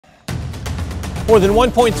More than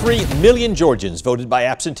 1.3 million Georgians voted by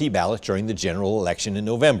absentee ballot during the general election in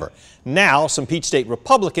November. Now, some Peach State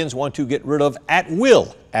Republicans want to get rid of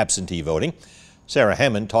at-will absentee voting. Sarah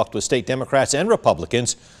Hammond talked with state Democrats and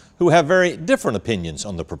Republicans who have very different opinions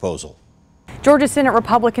on the proposal. Georgia Senate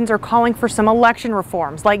Republicans are calling for some election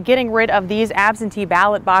reforms, like getting rid of these absentee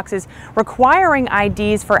ballot boxes, requiring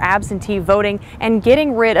IDs for absentee voting, and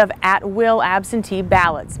getting rid of at-will absentee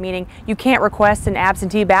ballots, meaning you can't request an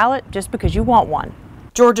absentee ballot just because you want one.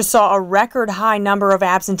 Georgia saw a record high number of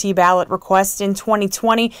absentee ballot requests in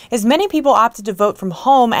 2020 as many people opted to vote from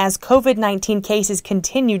home as COVID-19 cases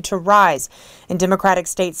continued to rise. And Democratic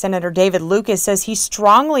State Senator David Lucas says he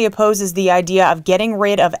strongly opposes the idea of getting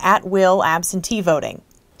rid of at-will absentee voting.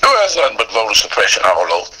 There's nothing but voter suppression all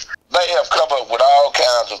over. They have come up with all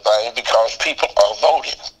kinds of things because people are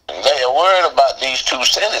voting. They are worried about these 2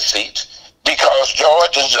 Senate seats because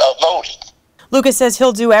Georgians are voting. Lucas says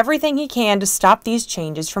he'll do everything he can to stop these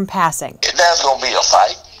changes from passing. There's going to be a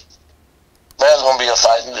fight. There's going to be a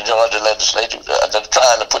fight in the Georgia legislature. They're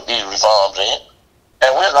trying to put these reforms in,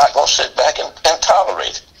 and we're not going to sit back and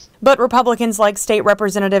tolerate it. But Republicans like State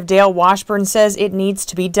Representative Dale Washburn says it needs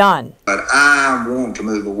to be done. But I want to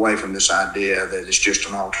move away from this idea that it's just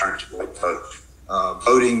an alternative way to vote.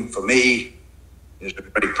 Voting for me is a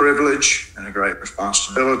great privilege and a great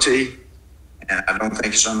responsibility, and I don't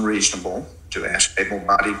think it's unreasonable to ask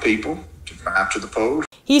able-bodied people to drive to the polls.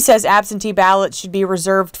 He says absentee ballots should be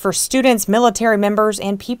reserved for students, military members,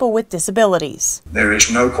 and people with disabilities. There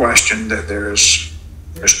is no question that there's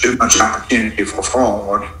too much opportunity for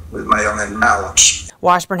fraud with mail-in ballots.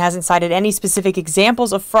 Washburn hasn't cited any specific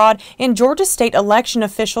examples of fraud, and Georgia state election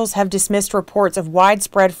officials have dismissed reports of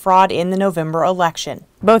widespread fraud in the November election.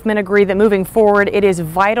 Both men agree that moving forward, it is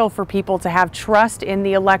vital for people to have trust in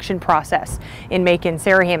the election process. In Macon,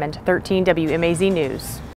 Sarah Hammond, 13 WMAZ News.